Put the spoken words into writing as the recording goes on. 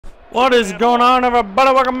What is going on,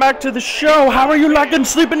 everybody? Welcome back to the show. How are you liking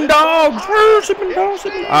sleeping dogs? Sleeping dogs,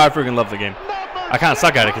 sleeping dogs. I freaking love the game. I kind of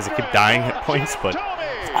suck at it because I keep dying hit points, but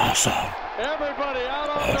it's awesome.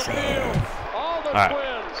 Awesome. Alright.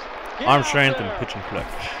 Arm strength and pitching clutch.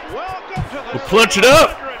 We'll clutch it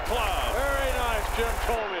up.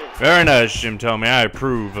 Very nice, Jim Tomey. I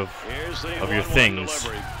approve of your things.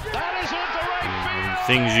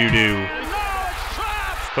 Things you do.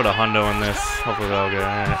 Let's put a hundo in this. Hopefully they'll get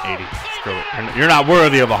 80. Screw it. You're not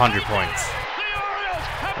worthy of 100 points.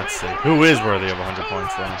 Let's see. Who is worthy of 100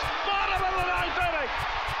 points then?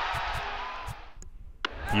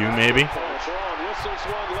 You, maybe?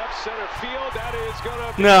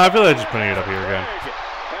 No, I feel like just putting it up here again.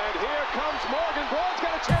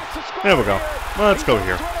 There we go. Well, let's go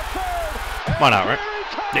here. Why not, right?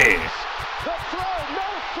 Yeah.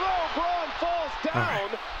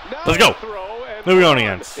 Right. Let's go. Who are we going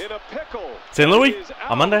against? St. Louis?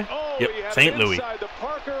 On Monday? Yep, St. Louis.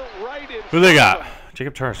 Who they got?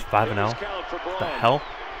 Jacob Turris, 5-0. What the hell?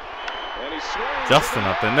 Justin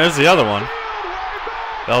up there. There's the other one.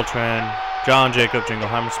 Beltran, John Jacob,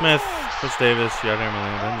 Jingleheimer Smith, Chris Davis, Yadier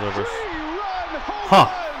Molina, Ben Zobrist. Huh.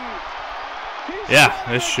 Yeah,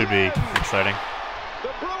 this should be exciting.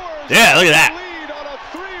 Yeah, look at that.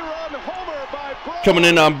 Coming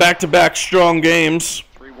in on back-to-back strong games.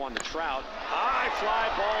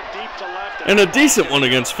 And a decent one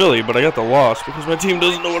against Philly, but I got the loss because my team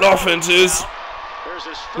doesn't know what offense is.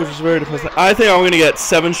 Which is very depressing. I think I'm going to get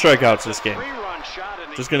 7 strikeouts this game.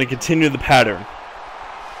 Just going to continue the pattern.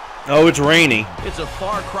 Oh, it's rainy. It's a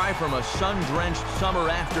far cry from a sun-drenched summer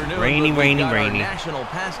afternoon. Rainy. National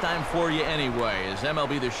pastime for you anyway, as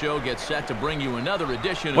MLB The Show gets set to bring you another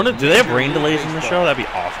edition. Do they have rain delays in the show? That'd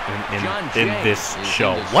be awesome. In this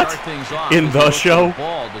show. What? In the show?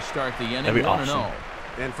 That'd be awesome.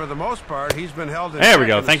 And for the most part, he's been held in there we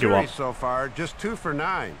go. Thank you all. So far, just 2 for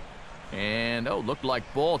 9. And looked like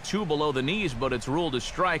ball 2 below the knees, but it's ruled a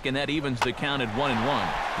strike, and that evens the count at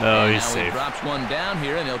 1-1. No, he's now safe. He drops one down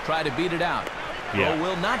here, and he'll try to beat it out. Yeah,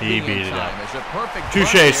 will not he beat it out.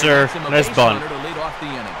 Touché, sir. Nice bunt. To lead off the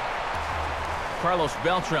inning. Carlos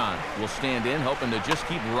Beltran will stand in, hoping to just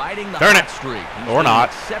keep riding the hot streak. Or not.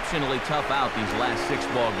 Exceptionally tough out these last 6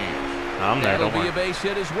 ball games. I'm there. That'll be a base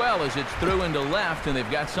hit as well, as it's through into left, and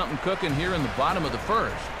they've got something cooking here in the bottom of the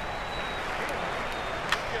first.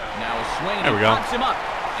 Now a swing. There we go. Him up.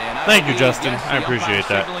 Thank you, Justin. I appreciate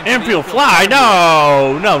that. Infield fly.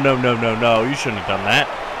 No. You shouldn't have done that.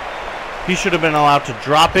 He should have been allowed to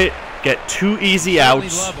drop it, get 2 easy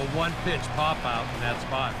outs. I love a one-pitch pop-out in that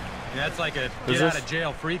spot. That's like a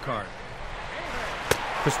get-out-of-jail-free card.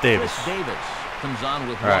 Chris Davis comes on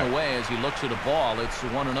with one away as he looks at a ball. It's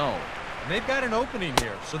 1-0. They've got an opening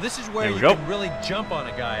here, so this is where you can really jump on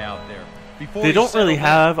a guy out there. They don't really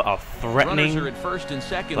have a threatening,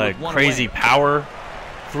 like crazy power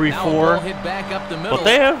 3-4, but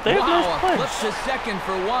they have nice plays. To second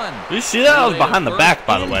for 1. Did you see that? I was behind the back,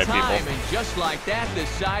 by the way, people. And just like that, this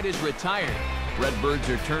side is retired. Redbirds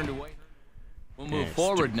are turned away. We'll move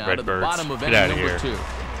forward now to the bottom of inning number 2.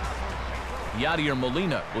 Yadier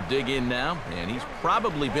Molina will dig in now, and he's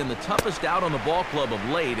probably been the toughest out on the ball club of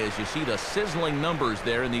late, as you see the sizzling numbers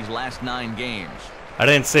there in these last 9 games. I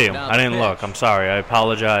didn't see him. I didn't look. I'm sorry. I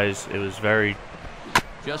apologize. It was very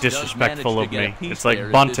disrespectful of me. It's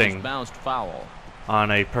like bunting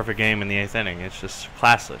on a perfect game in the 8th inning. It's just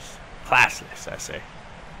classless. Classless, I say.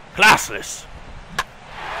 Classless.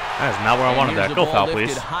 That is not where I wanted that. Go foul,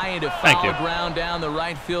 please. Thank you. Ground down the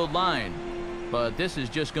right field line. But this is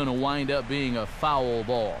just going to wind up being a foul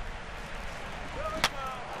ball.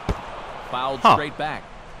 Fouled straight back.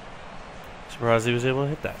 Surprised he was able to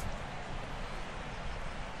hit that.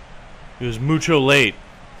 He was mucho late,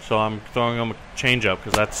 so I'm throwing him a changeup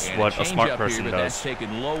because that's what a smart person does. That's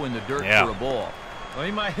taken low in the dirt for a ball. Well,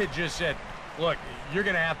 he might have just said, "Look, you're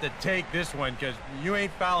going to have to take this one because you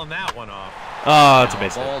ain't fouling that one off." Oh, it's a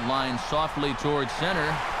base hit. Ball line softly towards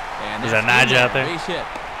center. And is that Naj out there? Base hit.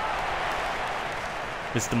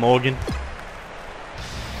 Mr. Morgan.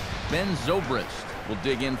 Ben Zobrist will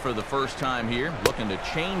dig in for the first time here, looking to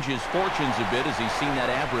change his fortunes a bit as he's seen that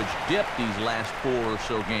average dip these last 4 or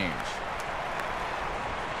so games.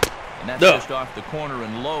 And that's just off the corner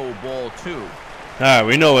and low, ball 2. All right,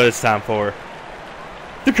 we know what it's time for.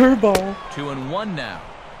 The curveball. 2-1 now.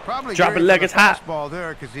 Probably drop it like it's hot. Ball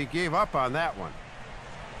there because he gave up on that one.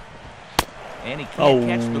 And he can't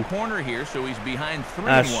catch the corner here, so he's behind 3-1.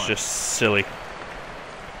 That's just silly.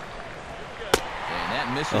 And that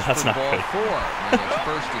misses for ball 4. And it's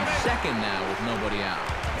first and second now with nobody out.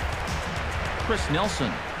 Chris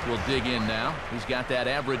Nelson will dig in now. He's got that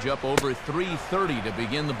average up over 330 to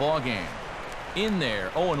begin the ball game. In there,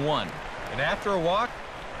 0-1. And after a walk,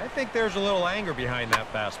 I think there's a little anger behind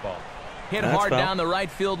that fastball. Hit hard down the right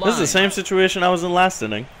field line. This is the same situation I was in last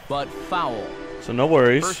inning. But foul. So no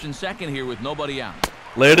worries. First and second here with nobody out.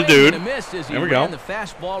 Later, dude. There we go. The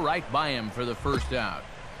fastball right by him for the first out.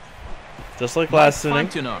 Just like last inning.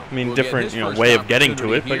 I mean, different, way of getting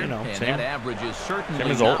to it, but same. That average is certainly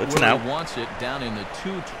result. It's an out. Wants it down in the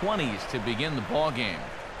 220s to begin the ball game.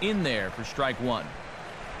 In there for strike one.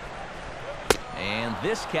 And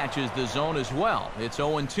this catches the zone as well. It's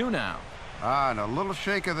 0-2 now. And a little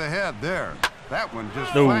shake of the head there. That one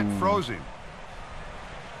just flat froze him.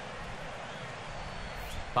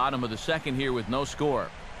 Bottom of the second here with no score.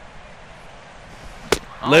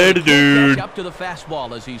 Later, dude. Up to the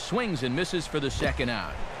fastball as he swings and misses for the second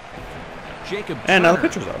out. Jacob and now the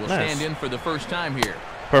pitcher's up. Will nice. Stand in for the first time here.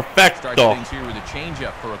 Perfecto. Starts things here with a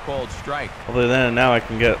changeup for a called strike. Other than now, I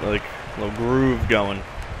can get like a little groove going.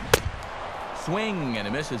 Swing and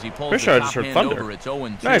a miss as he pulls Pretty the sure top I just heard hand thunder. over. It's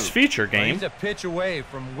 0-2. Nice feature game. He's a pitch away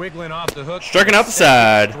from wiggling off the hook. Striking out the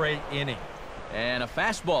side. Straight inning. And a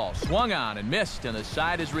fastball swung on and missed, and the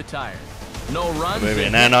side is retired. No runs. Baby,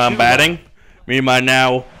 and now I'm batting. Me and my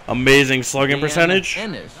now amazing slugging percentage.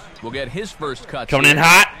 Ennis will get his first cut. Coming in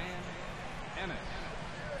hot.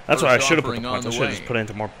 That's why I should have put the points. I should have just put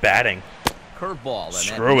into more batting. Curveball. And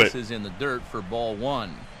screw it. Is in the dirt for ball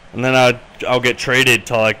one. And then I'll get traded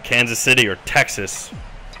to like Kansas City or Texas,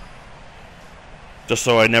 just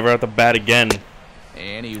so I never have to bat again.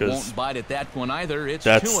 And he won't bite at that one either. It's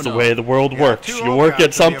that's the way the world works. You work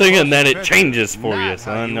at something and then it changes for you.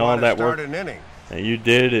 So I know all that work that you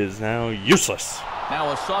did is now useless.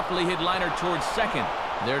 Now a softly hit liner towards second.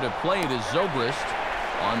 There to play it is Zobrist.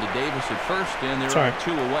 On to Davis at first, and there are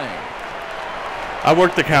two away. I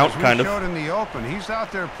worked the count, kind of. Showed in the open, he's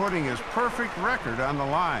out there putting his perfect record on the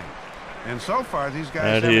line. And so far, these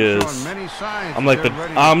guys haven't shown many signs. I'm like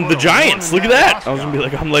the Giants. Look at that. I was gonna be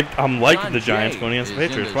like, I'm like the Giants going against the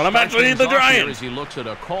Patriots, but I'm actually the Giants. As he looks at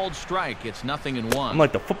a called strike, it's 0-1. I'm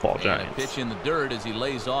like the football Giants. A pitch in the dirt as he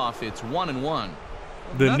lays off. It's 1-1.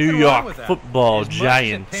 The New York Football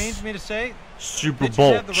Giants. Pains me to say, Super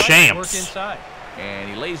Bowl champs. And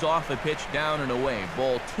he lays off a pitch down and away.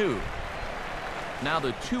 Ball 2. Now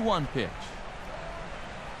the 2-1 pitch.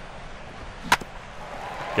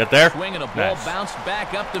 Get there. Swing and a ball bounced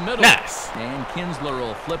back up the middle. Nice. And Kinsler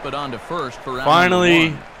will flip it on to first for round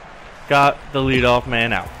finally one. Got the leadoff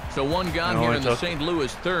man out. So one gone here in the St.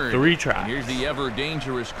 Louis third. 3 tries. Here's the ever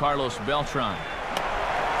dangerous Carlos Beltran.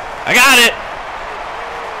 I got it.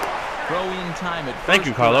 Throw in time at first. Thank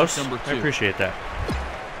you, Carlos. Number 2. I appreciate that.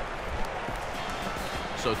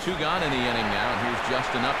 So 2 gone in the inning now. And here's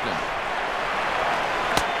Justin Upton.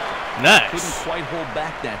 Nice. Couldn't quite hold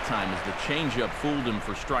back that time as the changeup fooled him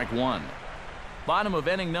for strike 1. Bottom of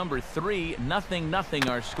inning number 3, 0-0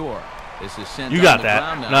 our score. This is sent you got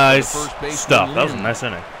that. Nice stuff. That was a nice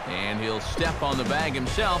inning. And he'll step on the bag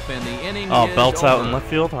himself, and the inning is belts over. out in left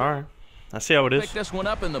field. All right. I see how it is. Pick this one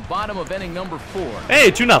up in the bottom of inning number 4. Hey,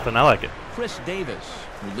 2-0. I like it. Chris Davis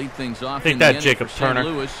will lead things off. Take in that, the Jacob for Turner.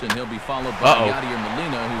 St. Louis, and he'll be followed by Yadier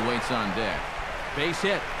Molina, who waits on deck. Base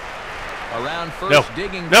hit. Around first,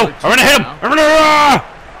 digging. No, I'm gonna hit him. I'm gonna.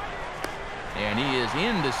 And he is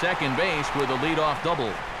into second base with a leadoff double.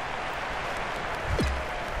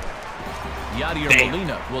 Yadier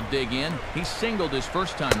Molina will dig in. He singled his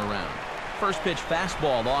first time around. First pitch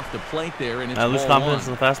fastball off the plate there, and it's I lose confidence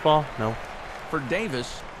in the fastball? No. For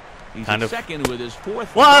Davis, he's kind in of. second with his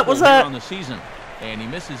 4th what was that on the season, and he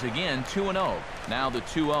misses again. 2-0. Now the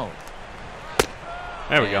 2-0.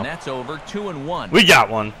 There we go. And that's over. 2-1. We got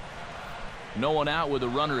one. No one out with a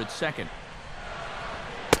runner at second.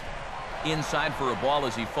 Inside for a ball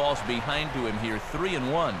as he falls behind to him here.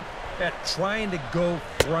 3-1. That trying to go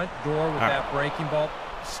front door with that breaking ball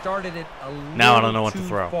started it a little now I don't know what to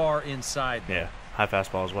throw. Far inside. Yeah, high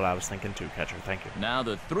fastball is what I was thinking too, catcher. Thank you. Now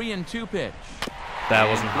the 3-2 pitch. That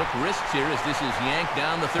wasn't quick risks here as this is yanked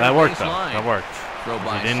down the third that worked, base line. That worked. Throw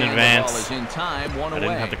by he didn't Sandoval advance. is in time, one I away.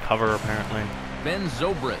 didn't have to cover apparently. Ben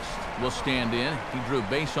Zobrist will stand in. He drew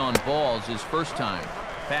base on balls his first time.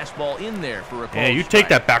 Fastball in there for a call. Yeah, you take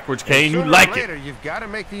that backwards, K, and you like it. You've got to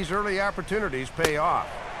make these early opportunities pay off.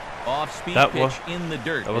 Off-speed pitch in the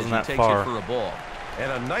dirt. That wasn't as that he far. takes it for a ball.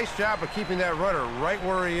 And a nice job of keeping that runner right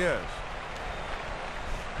where he is.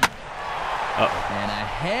 And a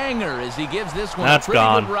hanger as he gives this one That's a pretty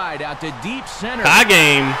gone. good ride out to deep center. Tie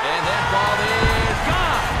game. And that ball is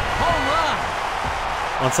gone. Home run.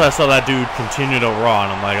 Once I saw that dude continue to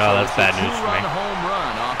run, I'm like, oh, that's bad news for me. Two-run home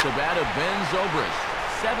run off the bat of Ben Zobrist.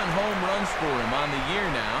 7 home runs for him on the year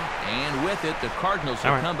now. And with it, the Cardinals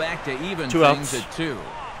have come back to even things at 2.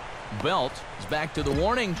 Belt is back to the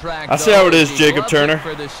warning track. I see how it is, Jacob Turner.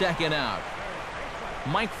 For the second out.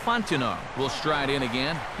 Mike Fontenot will stride in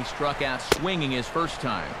again. He struck out swinging his first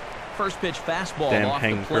time. First pitch fastball off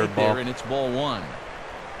the plate there, and it's ball 1.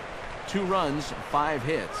 2 runs, 5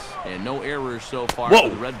 hits, and no errors so far for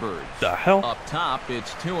the Redbirds. The hell? Up top,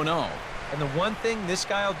 it's 2-0. And the one thing this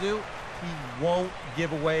guy will do, he won't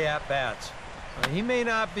give away at-bats. He may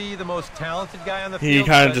not be the most talented guy on the field. He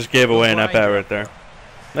kind of just gave away an at-bat right there.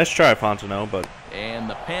 Nice try, Fontenot, but... And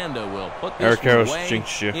the Panda will put this one away.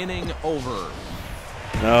 Jinxed you. Inning over.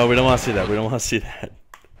 No, we don't want to see that. We don't want to see that.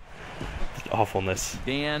 Awfulness.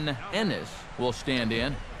 Dan Ennis will stand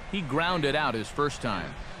in. He grounded out his first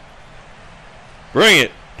time. Bring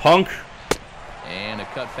it, punk. And a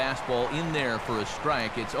cut fastball in there for a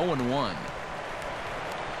strike. It's 0-1.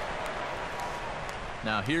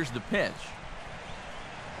 Now here's the pitch.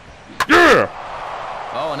 Yeah!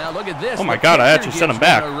 Oh, now look at this. Oh my God, I actually sent him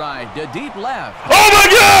back. To deep left. Oh my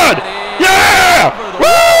God! Yeah!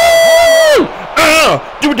 Woo!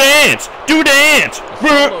 Do a dance! Do a dance!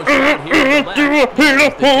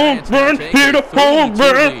 Hit a home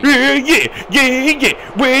run! Yeah!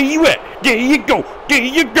 Where you at? There you go!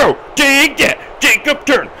 Take that! Jacob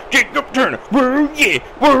Turner! Woo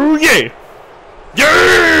yeah!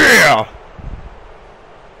 Yeah!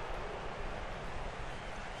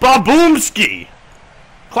 Baboomski!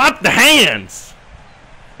 Clap the hands!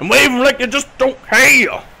 And wave them like you just don't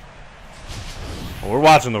care! Well, we're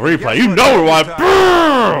watching the replay. You know we're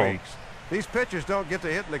watching. These pitchers don't get to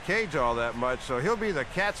hit in the cage all that much, so he'll be the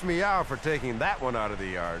cat's meow for taking that one out of the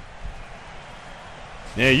yard.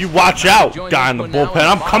 Yeah, you watch out, guy in the bullpen.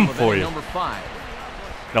 I'm coming for you.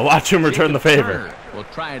 Now watch him return the favor. We'll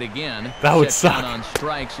try it again. That would suck. On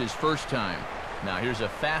strikes his first time. Now here's a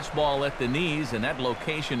fastball at the knees, and that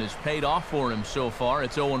location has paid off for him so far.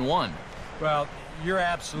 It's 0-1. Well, you're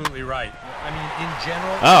absolutely right. I mean, in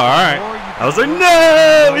general. Oh, all right. I was like,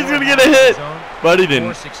 no, he's gonna get a hit, but he didn't.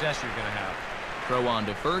 More success you're gonna have. Throw on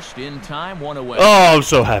to first in time, 1 away. Oh, I'm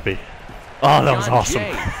so happy. Oh, that was awesome.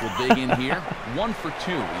 Will dig in here. 1 for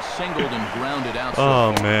 2. He's singled and grounded out.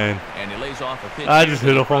 Oh man. And he lays off a pitch. I just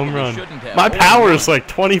hit a home run. My power is like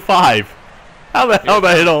 25. How the hell did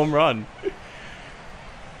I hit a home run?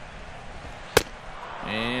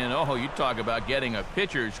 And, oh, you talk about getting a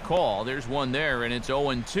pitcher's call. There's one there, and it's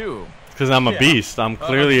 0-2. Because I'm a beast. I'm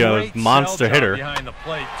clearly a monster hitter. Behind the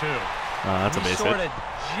plate, too. That's a base hit. Sort of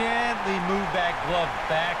gently move that glove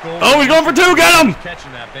back over. Oh, he's going for 2. Get him!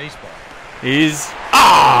 Catching that baseball. He's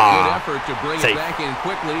good effort to bring it back in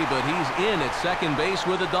quickly, but he's in at second base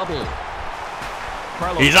with a double.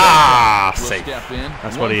 He's safe. Step in.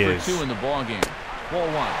 That's what he is. 1 for 2 in the ball game. Ball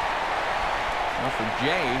 1. Now for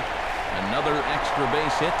Jay. Another extra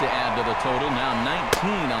base hit to add to the total. Now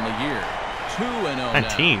 19 on the year. 2-0 now.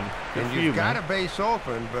 19. And you've got a base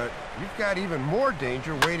open, but you've got even more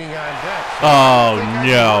danger waiting on deck. So oh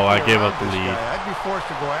no! I gave up the lead. I'd be forced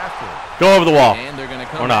to go after him. Go over the wall. And they're going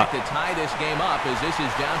to come back to tie this game up as this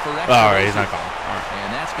is down for extra. All right, he's not going. Right.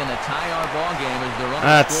 And that's going to tie our ball game as the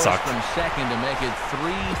runner scores from second to make it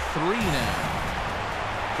 3-3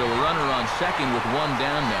 now. So a runner on second with 1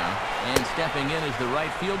 down now. And stepping in is the right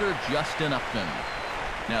fielder, Justin Upton.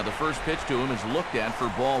 Now the first pitch to him is looked at for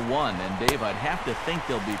ball 1. And Dave, I'd have to think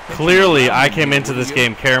they'll be pitching. Clearly, I came into this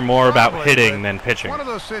game care more about hitting than pitching. One of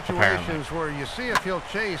those situations where you see if he'll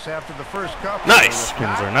chase after the first couple. Nice.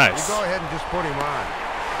 Skins are nice. You go ahead and just put him on.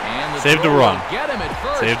 And the Saved the run. Get him at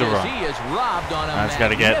first. Saved the run. He is robbed on a I just got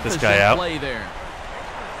to get this guy out. Play there.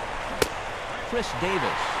 Chris Davis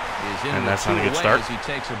is in and the that's not a good start. as he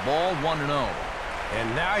takes a ball 1-0.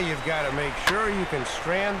 And now you've got to make sure you can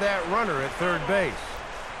strand that runner at third base.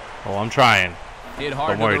 Oh, I'm trying.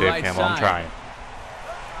 Don't worry, Dave right Campbell. I'm trying.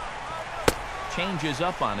 Changes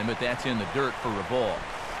up on him, but that's in the dirt for a ball.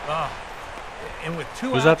 And with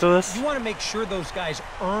 2 Who's outs, after this? You want to make sure those guys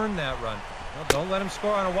earn that run. Well, don't let him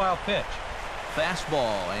score on a wild pitch.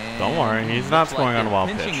 Fastball. And don't worry, he's not scoring on a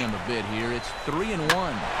wild pitch. Pinching him a bit here. It's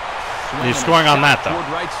 3-1. He's scoring on that though. Toward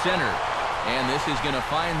right center. And this is going to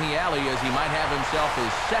find the alley as he might have himself his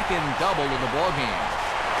second double of the ball game.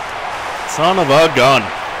 Son of a gun.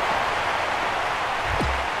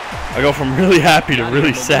 I go from really happy to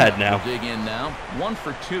really sad now. Dig in now. 1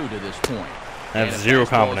 for 2 to this point. I have zero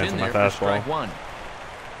confidence in my fastball.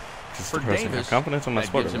 For Davis, confidence on my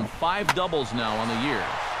that gives him 5 doubles now on the year.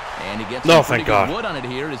 And he gets thank God. wood on it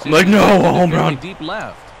here. I'm like, no, a home run. Deep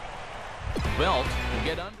left. Belt will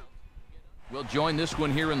get under. We'll join this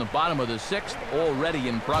one here in the bottom of the 6th, already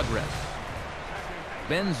in progress.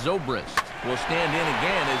 Ben Zobrist will stand in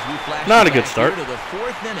again as we flash not a good start to the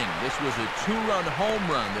 4th inning. This was a 2-run home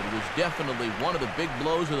run that was definitely one of the big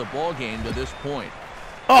blows of the ball game to this point.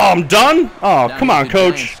 Oh, I'm done? Oh, now come on,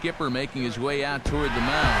 coach. Skipper making his way out toward the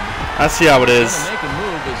mound. I see how it is. Make a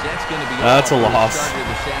move as that's going to be that's a loss.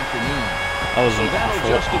 This afternoon. That was an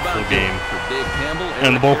awful game.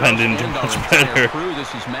 And the bullpen didn't do much better. This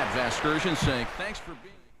is Matt Vasgersian saying thanks for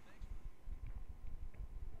being.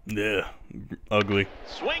 Yeah, ugly.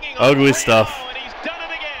 Ugly stuff. And he's done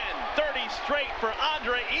it again. 30 straight for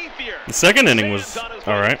Andre Ethier. The second inning was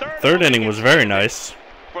alright. Third inning was very nice.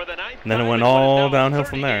 And then it went all downhill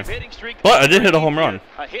from there. But I did hit a home run.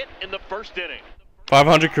 A hit in the 1st inning.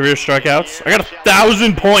 500 career strikeouts. I got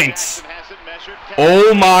 1,000 points.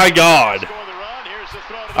 Oh my God.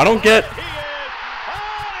 I don't get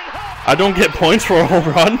points for a home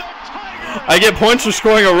run. I get points for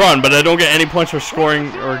scoring a run, but I don't get any points for scoring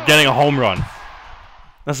or getting a home run.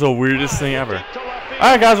 That's the weirdest thing ever.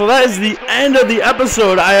 Alright guys, well that is the end of the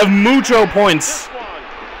episode. I have mucho points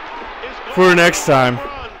for next time.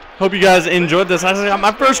 Hope you guys enjoyed this. I got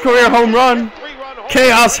my first career home run.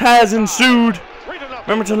 Chaos has ensued.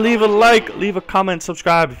 Remember to leave a like, leave a comment,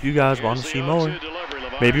 subscribe if you guys want to see more.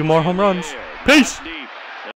 Maybe more home runs. Peace.